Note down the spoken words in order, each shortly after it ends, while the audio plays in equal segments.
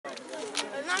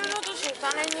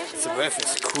Swift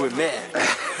is a cool man.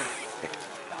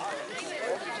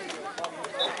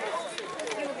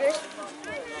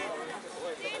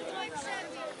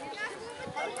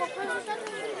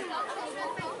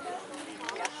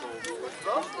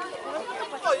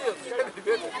 Oh, hier,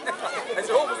 hij is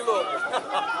overgelopen.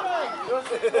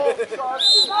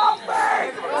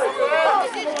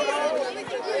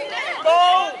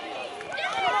 Goal!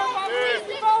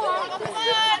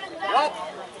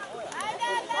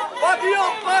 Pak die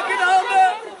op, pak in de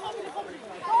handen!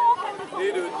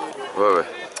 Nee, doe het niet.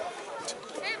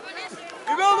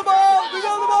 Wie wil de bal? Wie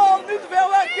wil de bal? Niet te veel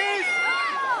weg, Kees!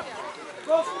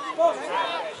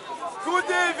 Goed,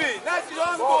 Davy! Netjes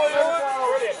aangooien, hoor!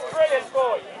 Brilliant,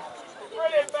 boy!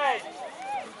 Brilliant, mate!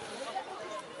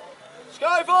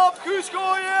 Schuif op, Guus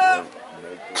gooien!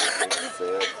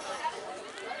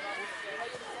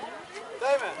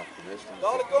 Damon,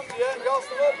 dadelijk komt hij, hè? Gas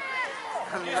erop!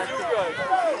 Hier is Joekehuis!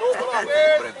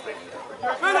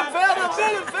 Willem verder,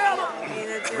 Willem verder!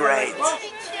 Great.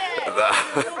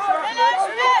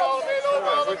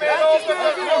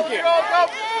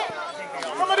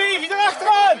 Kom maar Davy,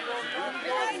 erachteraan!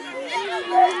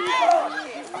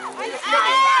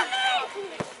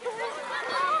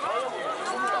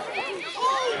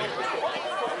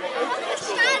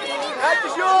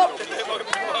 Netjes Job!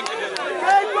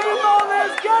 Kijk waar de bal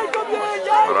is! Kijk op je!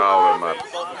 Bravo, man.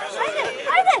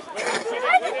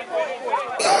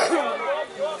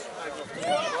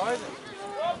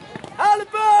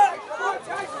 Helpen!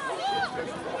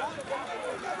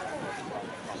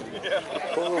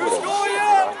 Guus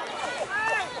gooien!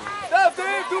 Stef,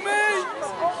 Dave, doe mee!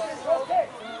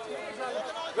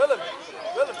 Willem,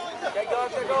 kijk daar,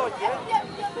 kijk uit, hè?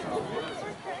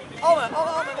 Anne,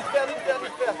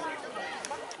 niet ver.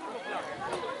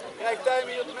 Krijg tijd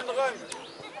hier te minder ruimte.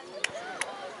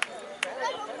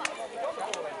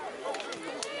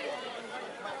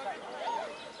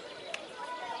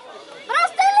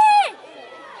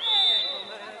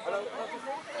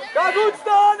 Ga goed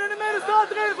staan, in de midden staat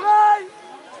er een vrij!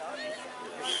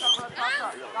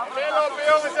 Veel lopen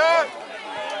jongens, hè!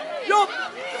 Job,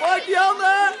 gebruik die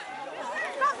handen!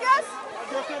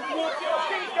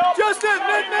 Justin,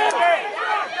 met!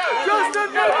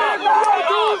 Justin, met!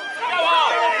 Doe!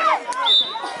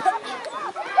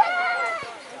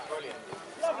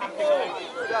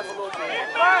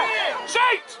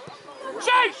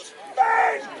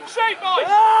 Shake, boy!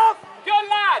 Good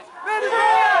lad!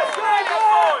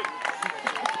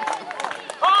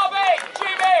 Harvey,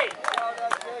 Jimmy!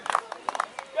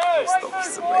 Good!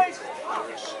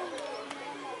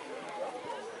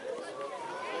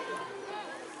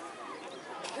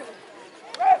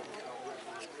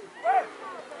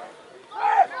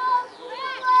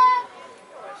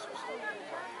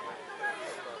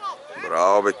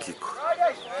 Bravo, Kiko.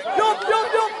 Job!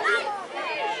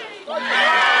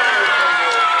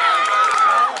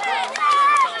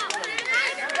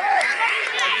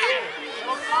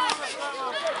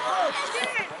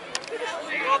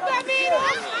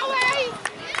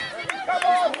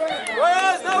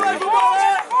 Jongens, nou even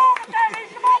ballen!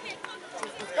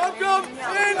 Kom, 1-0!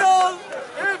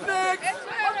 Geef niks!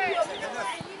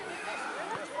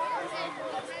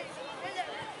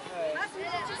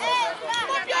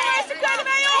 Kom jongens, ze kunnen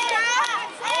mee op!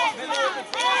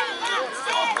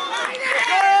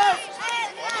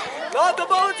 Laat de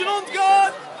balletje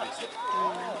rondgaan!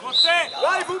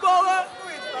 Wij voetballen!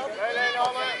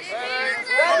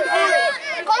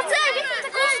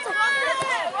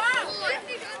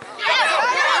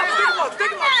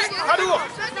 Ga door!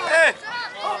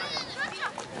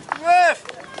 Wef!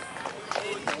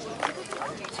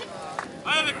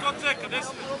 Even kort zeker, dit is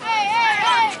het.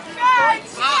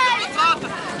 Water!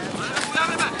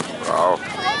 Bravo.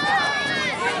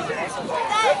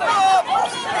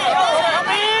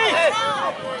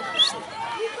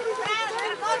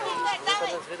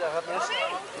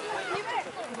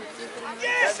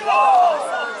 Yes!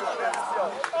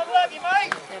 Unlucky,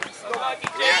 mate!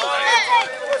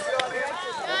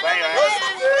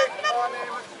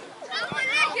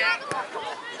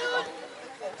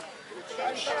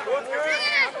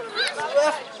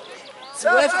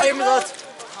 Zwef even dat.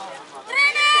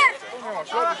 Trainer!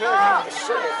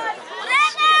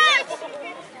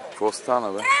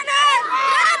 Postano, beh.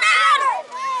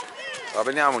 Va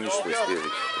veniamo in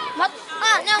stili. Ma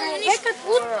andiamo in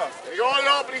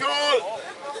Rigol!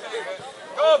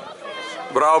 Kom!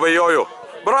 Bravo Jojo.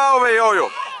 Bravo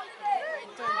Jojo.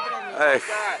 Echt.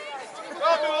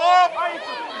 Kom erop!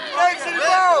 Kijk ze de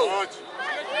bal!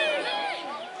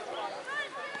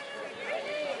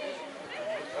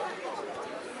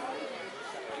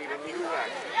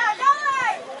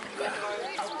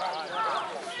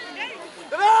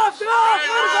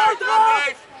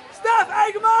 Stef,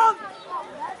 eigen man!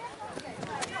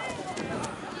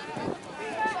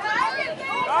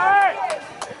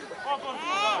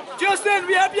 Justin,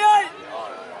 wie heb jij?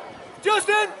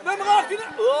 Justin, nummer 18.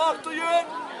 Achter je.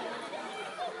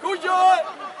 Goed jongen.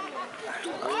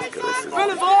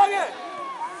 Willen vragen?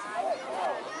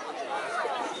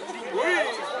 Oei.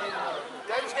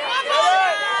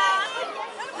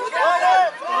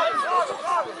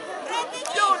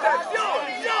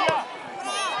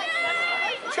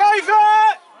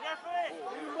 Schijven!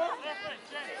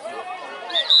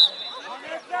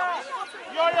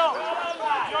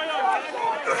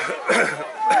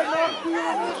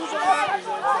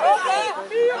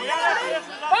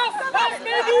 Pas,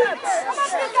 meedoen! Kom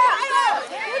op, Luca!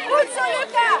 Goed zo,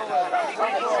 Luca!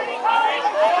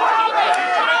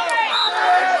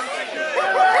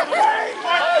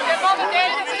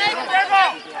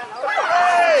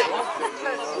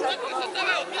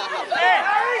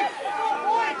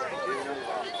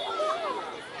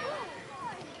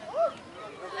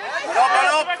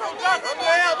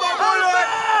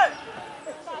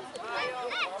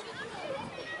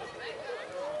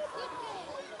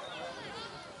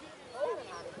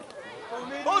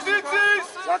 Posities!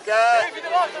 Zakken! Even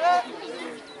erachter, hè?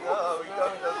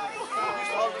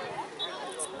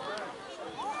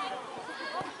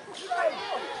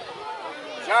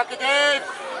 Zakken, Dave!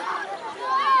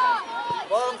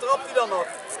 Waarom trapt hij dan nog?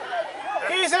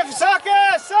 Eens even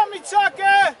zakken! Sam niet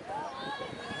zakken!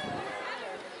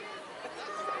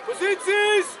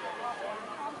 Posities!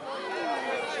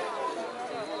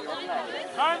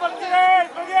 Ga je wat erin!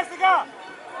 Van de eerste ga!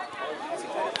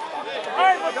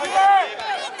 Hé, wat doe je?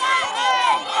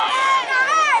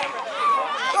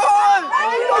 Kom!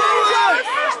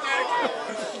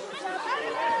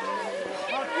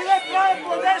 Martínez, trae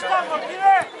por esta,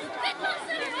 Martínez!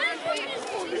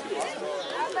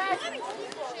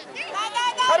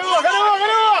 Ga door, ga door, ga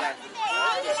door!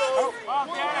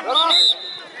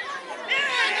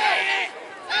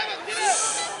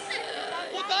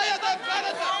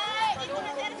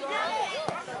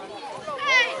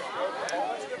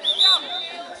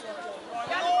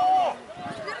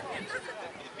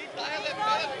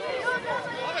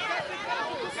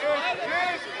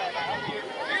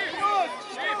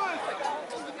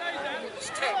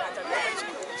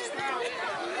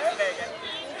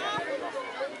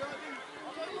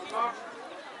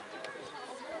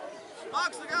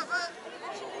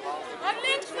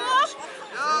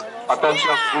 Attentie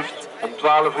alsjeblieft, om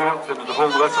 12 uur vinden de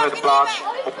volgende wedstrijden plaats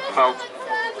op het veld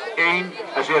 1,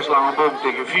 SS Lange Boom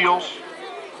tegen Vios.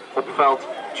 Op veld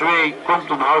 2,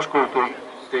 Compton House School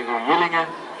tegen Jillingen.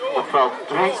 Op veld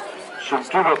 3,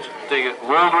 St. Hubert tegen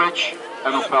Woolwich.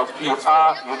 En op veld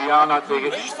 4A, Juliana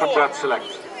tegen Stuttgart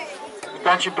Select.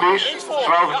 Attention please,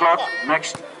 12 o'clock,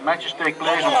 next matches take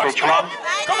place on pitch 1.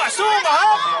 Kom maar, zoom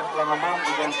maar! SS Lange Boom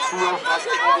against Vios.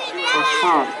 Pitch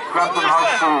 2, Compton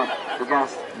House School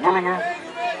against Jillingen.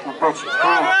 On pitch 3,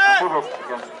 Hubert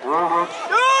against Woolwich.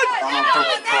 And on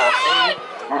pitch 4A,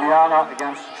 Juliana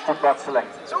against Stuttgart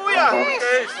Select. Zo ja!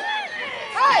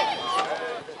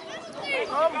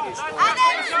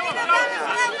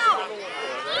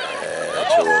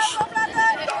 Zoals.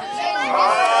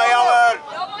 Ah, jammer!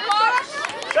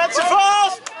 Zet ze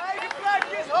vast! Eigen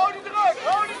plekjes, hou die druk,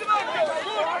 hou die druk!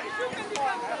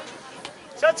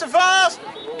 Zet ze vast!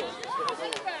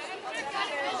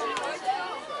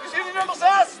 We zien die nummer 6,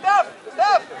 Stef!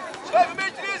 Stef! Schrijf een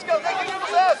beetje deze kant, denk je nummer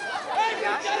 6!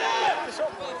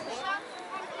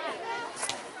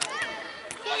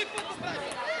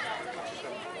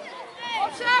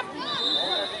 Opzet!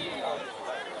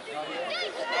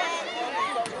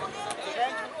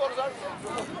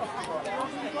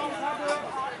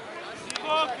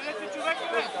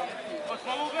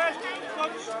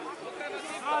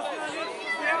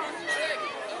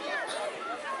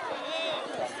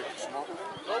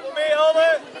 Dobbel mee,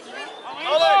 Anne!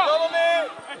 Anne, dobbel mee!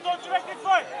 En tot je weg niet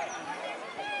voor!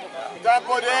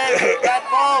 Tempo, Dave!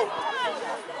 Tempo!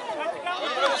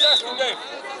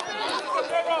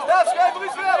 Stef, schrijf er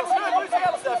iets verder! Schrijf er iets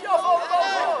verder, Stef! Ja, val de bal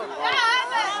voor!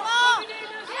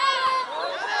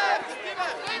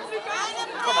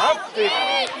 Kom op, Dave!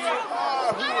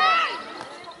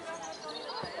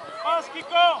 Pas,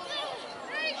 Kiko!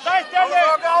 Zij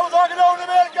stellen! Alles aangenomen naar de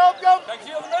middenkant, kom! Kijk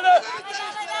hier op de midden!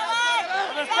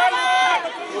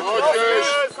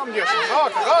 Kom Justin,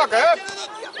 raken, hè?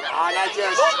 Ja,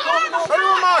 netjes! Ga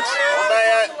door, Max! Wat ben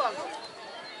je?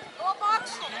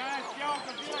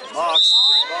 Max,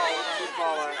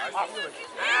 voetballen.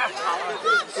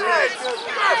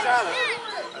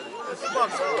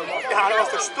 Ja, dat was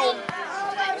toch stom?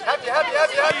 Heb je!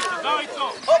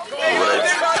 Hop,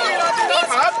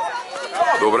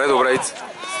 kom Добре, добре, Иц.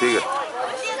 Стига.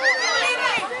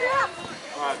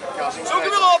 Zoek hem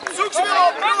weer op, zoek ze weer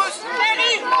op, jongens!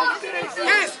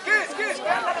 Kies, kies, kies!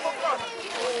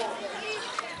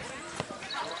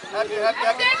 Heb je.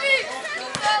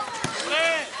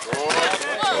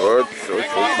 Goed, goed,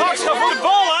 goed. Max gaat voor de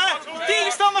bal, hè? De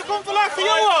tegenstander komt te laag voor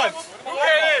Johan.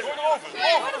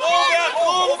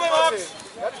 Rol bij Max.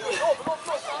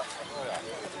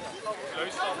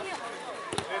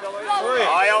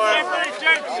 Ah, jongen!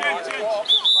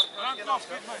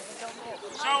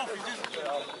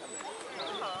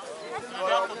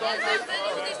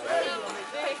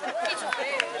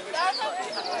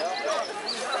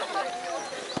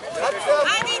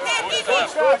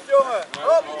 Goed, jongen!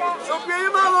 Op! Zoek weer je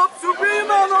man op! Zoek weer je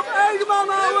man op! Eigen man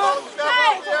houden!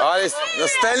 Alles, dat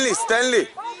is Stanley, Stanley.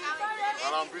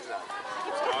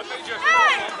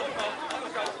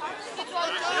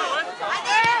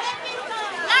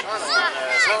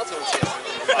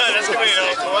 Dat is gemeen,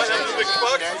 hoor. Dat heb ik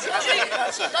gepakt.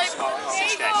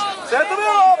 Zet hem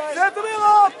weer op! Zet hem weer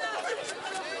op!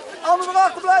 Anderen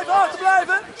achterblijven,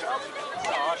 achterblijven!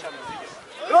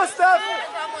 Rustig!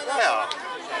 Ja.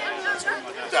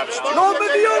 Nog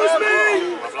met die jongens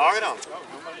mee! Wat vlaggen dan?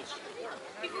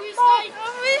 Wie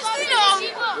is die dan?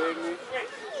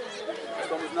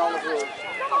 Kom eens naar voren.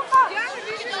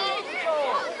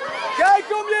 Kijk,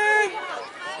 kom je in!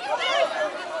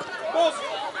 Bos!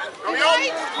 Kom je op!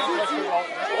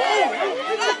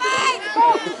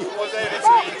 Wat is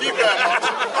dit? Diepe!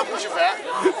 Dat moet je ver.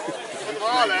 Moet hem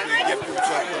halen, hè?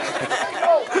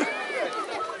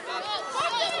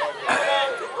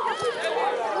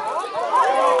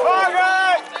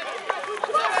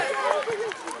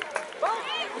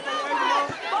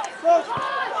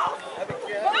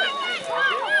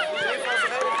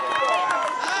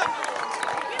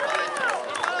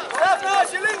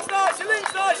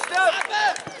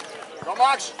 Kom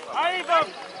Max!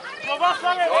 Even! Maar wacht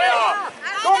dan even! Oh ja!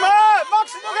 Kom hè!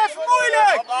 Max is nog even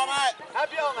moeilijk!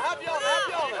 Heb je aan, heb je aan, heb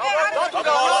je aan! Dat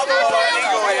dan!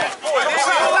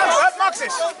 Het Max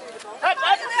is!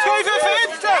 Schrijf even in,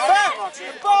 Stef, hè!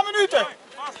 Een paar minuten!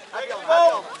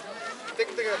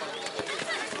 Tik tegen.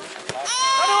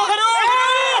 Ga door, ga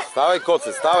door! Ставай,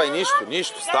 коце, ставай, нищо,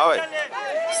 нищо, ставай.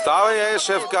 Ставай,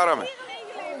 шеф, караме.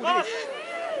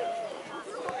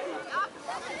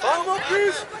 Hou hem op,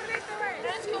 Kies!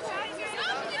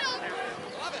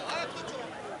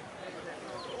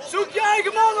 Zoek je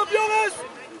eigen man op, jongens!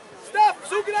 Stef,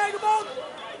 zoek een eigen man!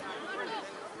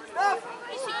 Stef,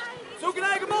 zoek een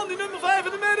eigen man, die nummer 5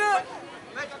 in de midden!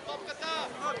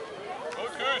 Goed,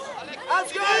 Guus! En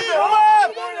schuiven! Kom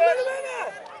op! Binnen!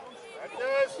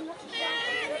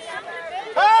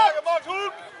 Hé, Max,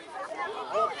 hoek!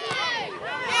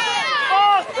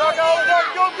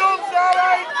 Kom,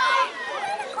 snelheid!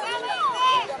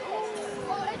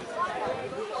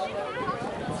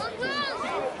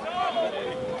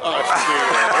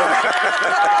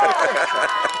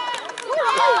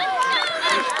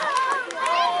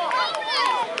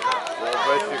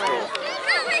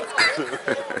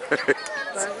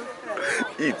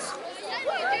 Iets.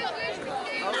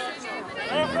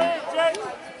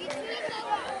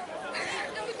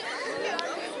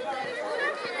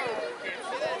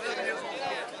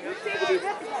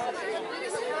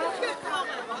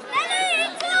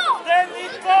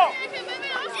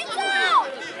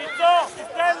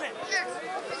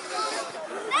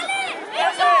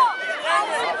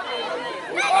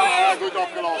 Goed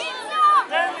opgelost.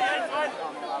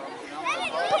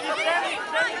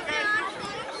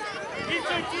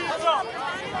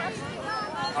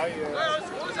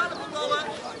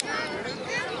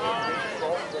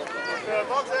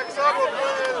 Max, echt samen op.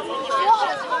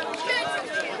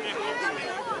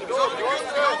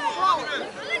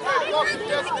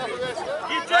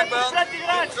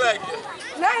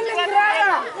 Nee, niet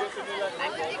draaien!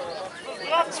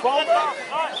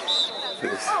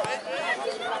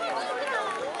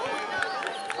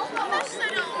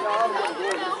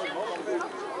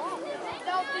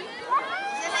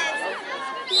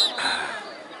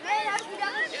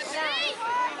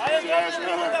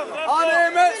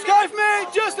 Aannemen, schuif mee,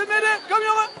 Just in midden, kom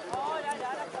jongen!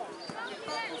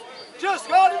 Just,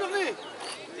 gaat het of niet?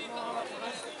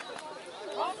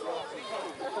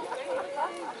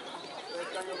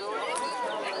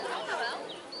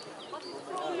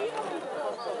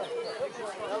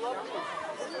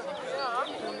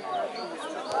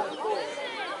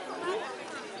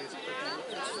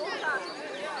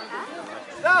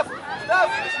 Stef, Stef!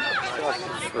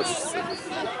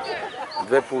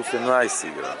 2 по 18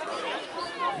 игра.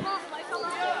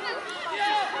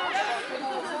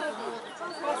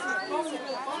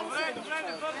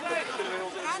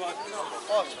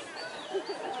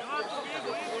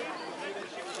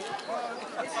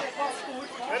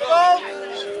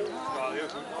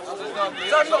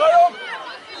 Zet nog een op.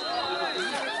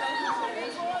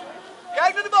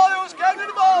 Kijk naar de bal, jongens, kijk naar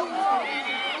de bal.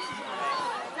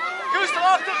 Guus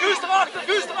erachter, Guus erachter,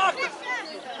 Guus erachter.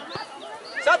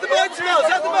 Zet de buitenspel,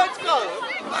 zet de buitenspel.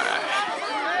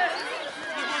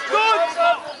 Goed!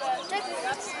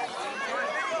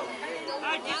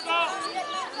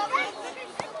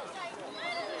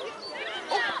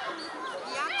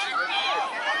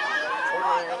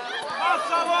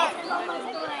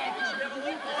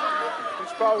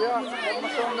 Spel, ja. Maar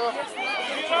gewoon door.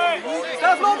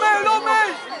 Stef, loop mee, loop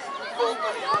mee!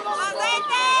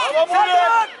 Wat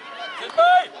moeilijk! Zit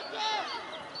bij!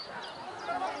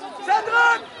 Zet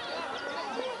eraan!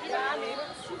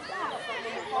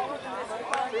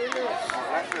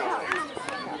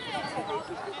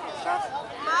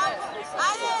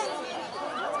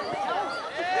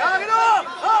 Ja, gedaan!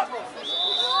 Hop!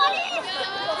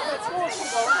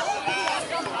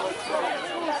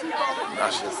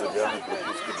 Нашия съдия не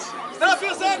пропуска да Стефи,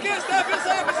 Саки, Стефи,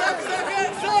 Саки, Саки, Саки,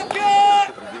 Саки!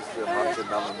 предишния матч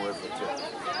една не му е значение.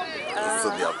 За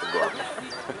съдията главно.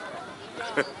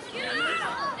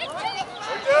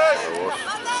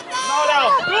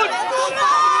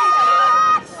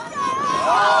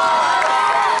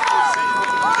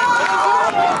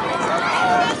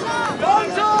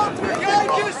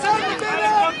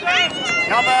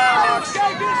 Jammer, Max.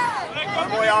 Een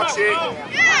mooie actie.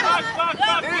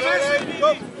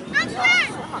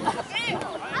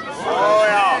 Oh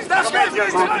ja, dat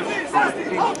netjes.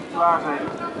 Klaar zijn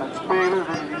met spelen,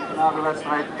 willen jullie na de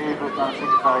wedstrijd even naar het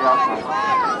secretariaat komen.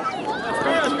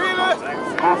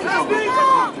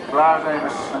 Klaar zijn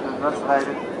met de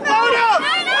wedstrijden.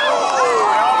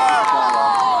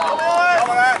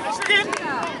 Jammer,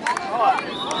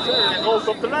 rolt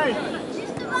op de lijn.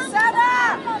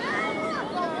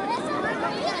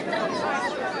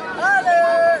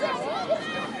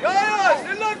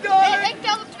 Ik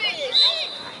tel op 2.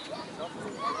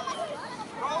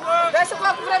 Deze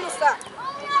klap op Menos staat.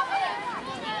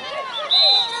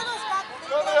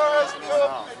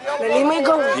 Нали има и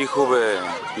гол? Тихо бе,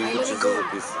 тихо, че се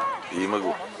записа. Има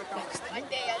го.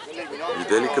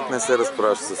 Видя ли като не се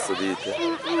разправяш с съдиите?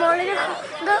 Моля ли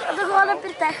да ходя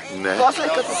при тях? Не,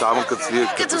 само като свие,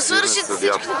 като свирне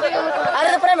съдията.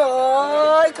 Аре да правим.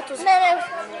 Ой, като... Не.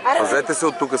 Пазете се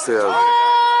от тук сега.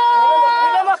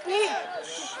 Не махни.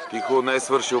 Тихо, не е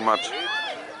свършил матч.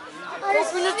 Аре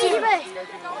с минути, бе.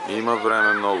 Има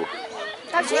време много.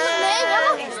 Значи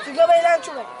няма. Стига бе,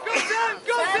 Илянчо, бе.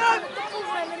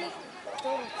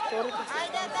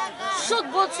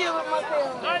 Шут боци, Матео.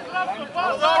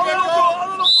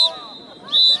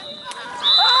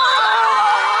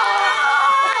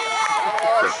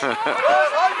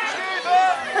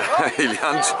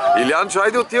 Илянчо,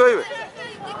 айде отивай, бе.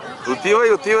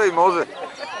 Отивай, може.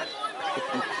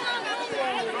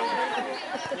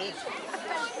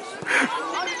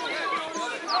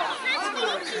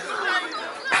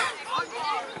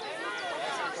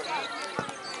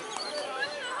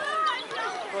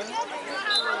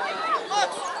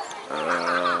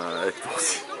 Ето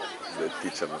си, да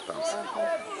тича натам си.